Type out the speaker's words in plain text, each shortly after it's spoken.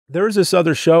There's this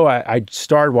other show I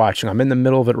started watching. I'm in the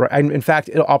middle of it. In fact,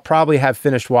 I'll probably have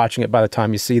finished watching it by the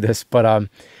time you see this. But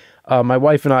my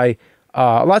wife and I,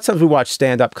 a lot of times we watch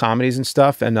stand-up comedies and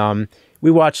stuff. And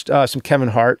we watched some Kevin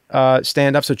Hart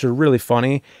stand-ups, which are really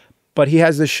funny. But he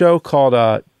has this show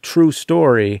called True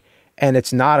Story. And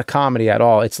it's not a comedy at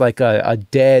all. It's like a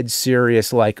dead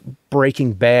serious, like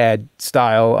Breaking Bad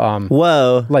style,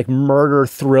 whoa, like murder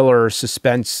thriller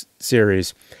suspense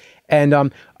series. And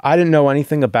I didn't know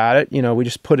anything about it. You know, we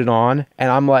just put it on, and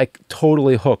I'm like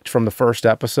totally hooked from the first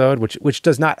episode, which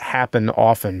does not happen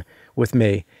often with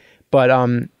me. But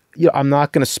you know, I'm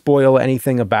not going to spoil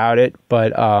anything about it.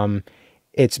 But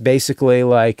it's basically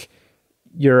like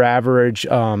your average,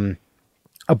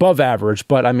 above average.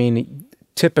 But I mean,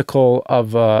 typical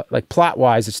of like plot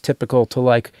wise, it's typical to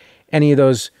like any of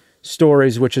those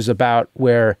stories, which is about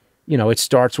where, you know, it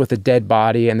starts with a dead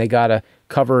body and they got to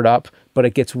cover it up, but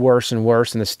it gets worse and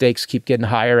worse and the stakes keep getting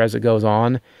higher as it goes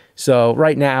on. So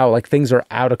right now, like things are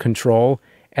out of control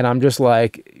and I'm just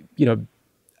like, you know,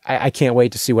 I can't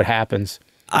wait to see what happens.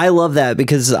 I love that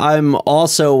because I'm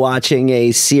also watching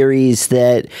a series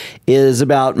that is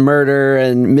about murder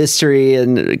and mystery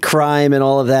and crime and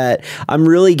all of that. I'm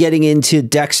really getting into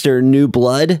Dexter New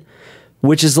Blood,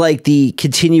 which is like the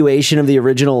continuation of the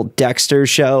original Dexter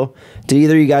show. Did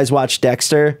either of you guys watch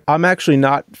Dexter? I'm actually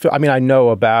not. I mean, I know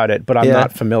about it, but I'm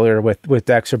not familiar with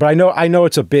Dexter. But I know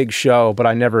it's a big show, but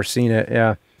I never seen it.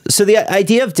 Yeah. So the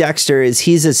idea of Dexter is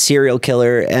he's a serial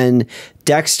killer, and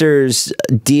Dexter's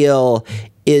deal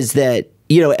is that,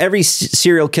 you know, every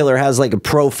serial killer has like a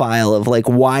profile of like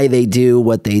why they do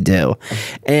what they do.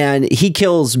 And he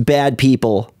kills bad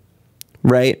people,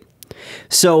 right?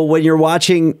 So when you're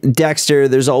watching Dexter,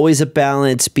 there's always a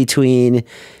balance between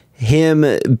him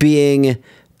being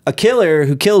a killer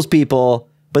who kills people,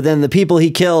 but then the people he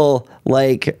kill,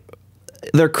 like,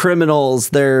 they're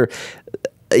criminals, they're,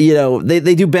 you know,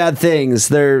 they do bad things.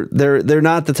 They're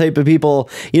not the type of people,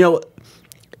 you know.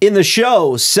 In the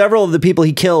show, several of the people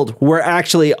he killed were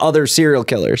actually other serial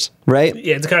killers, right?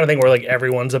 Yeah, it's the kind of thing where like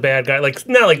everyone's a bad guy. Like,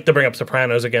 not like to bring up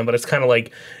Sopranos again, but it's kind of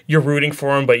like you're rooting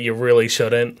for him, but you really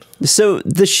shouldn't. So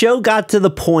the show got to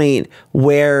the point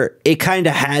where it kind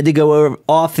of had to go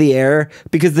off the air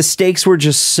because the stakes were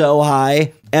just so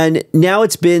high. And now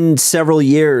it's been several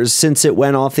years since it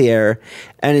went off the air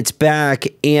and it's back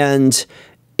and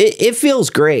it feels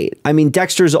great. I mean,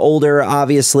 Dexter's older,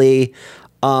 obviously.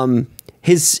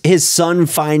 His son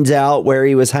finds out where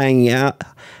he was hiding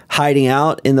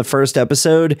out in the first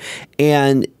episode.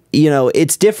 And, you know,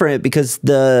 it's different because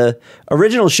the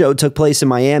original show took place in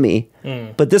Miami,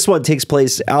 but this one takes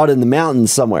place out in the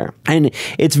mountains somewhere. And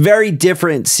it's very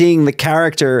different seeing the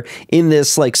character in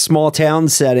this like small town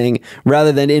setting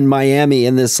rather than in Miami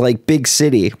in this like big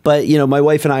city. But, you know, my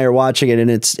wife and I are watching it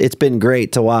and it's been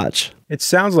great to watch. It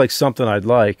sounds like something I'd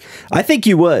like. I think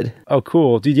you would. Oh,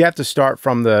 cool. Did you have to start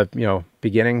from the, you know,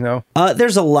 beginning though?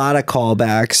 There's a lot of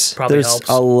callbacks. Probably There's helps.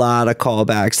 a lot of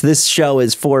callbacks. This show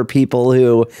is for people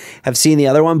who have seen the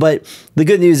other one, but the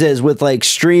good news is with like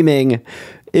streaming,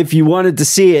 if you wanted to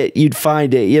see it, you'd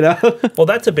find it, you know? Well,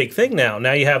 that's a big thing now.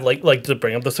 Now you have, like to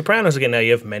bring up The Sopranos again, now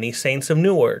you have Many Saints of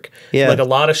Newark. Yeah. Like a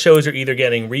lot of shows are either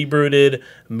getting rebooted,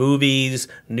 movies,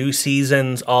 new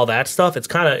seasons, all that stuff. It's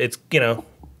kind of, you know,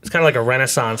 it's kind of like a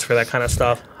renaissance for that kind of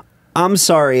stuff. I'm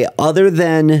sorry, other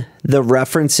than the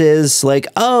references, like,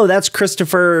 oh, that's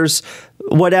Christopher's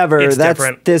whatever, It's that's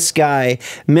different. this guy.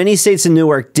 Many States in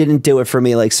Newark didn't do it for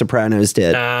me like Sopranos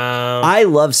did. I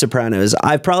love Sopranos.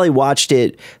 I've probably watched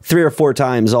it 3 or 4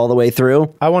 times all the way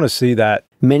through. I want to see that.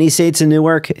 Many States in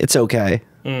Newark, it's okay.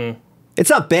 It's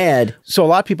not bad. So a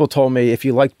lot of people told me if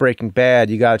you like Breaking Bad,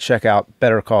 you got to check out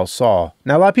Better Call Saul.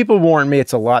 Now, a lot of people warned me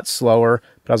it's a lot slower,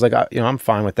 but I was like, you know, I'm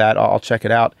fine with that. I'll check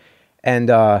it out. And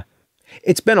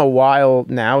it's been a while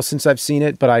now since I've seen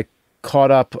it, but I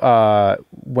caught up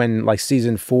when like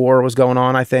season 4 was going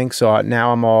on, I think. So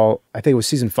now I think it was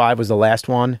season 5 was the last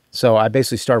one. So I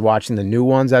basically started watching the new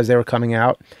ones as they were coming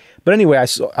out. But anyway,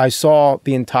 I saw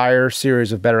the entire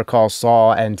series of Better Call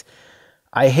Saul, and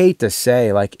I hate to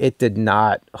say, like, it did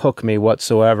not hook me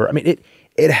whatsoever. I mean,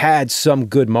 it had some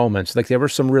good moments. Like, there were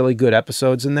some really good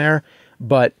episodes in there,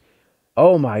 but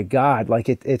oh my God, like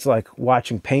it's like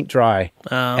watching paint dry.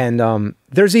 And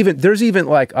there's even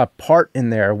like a part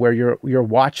in there where you're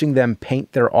watching them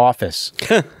paint their office.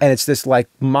 And it's this like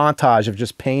montage of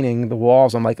just painting the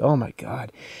walls. I'm like, oh my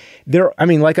God. I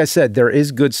mean, like I said, there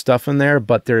is good stuff in there,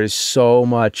 but there is so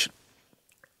much,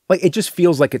 like, it just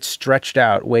feels like it's stretched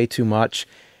out way too much.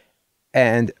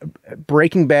 And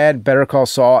Breaking Bad, Better Call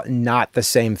Saul, not the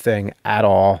same thing at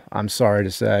all. I'm sorry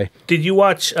to say. Did you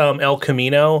watch El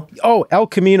Camino? Oh, El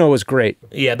Camino was great.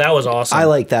 Yeah, that was awesome. I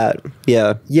like that.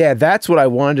 Yeah. Yeah, that's what I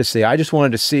wanted to see. I just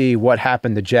wanted to see what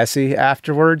happened to Jesse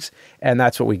afterwards, and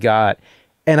that's what we got.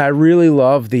 And I really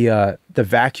love the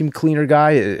vacuum cleaner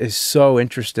guy. Is so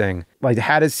interesting. Like,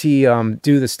 how does he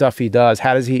do the stuff he does?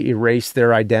 How does he erase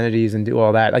their identities and do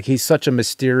all that? Like, he's such a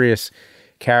mysterious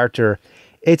character.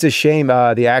 It's a shame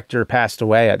the actor passed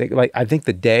away. I think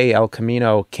the day El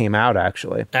Camino came out,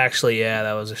 actually. Actually, yeah,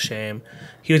 that was a shame.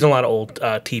 He was in a lot of old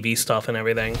TV stuff and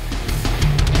everything.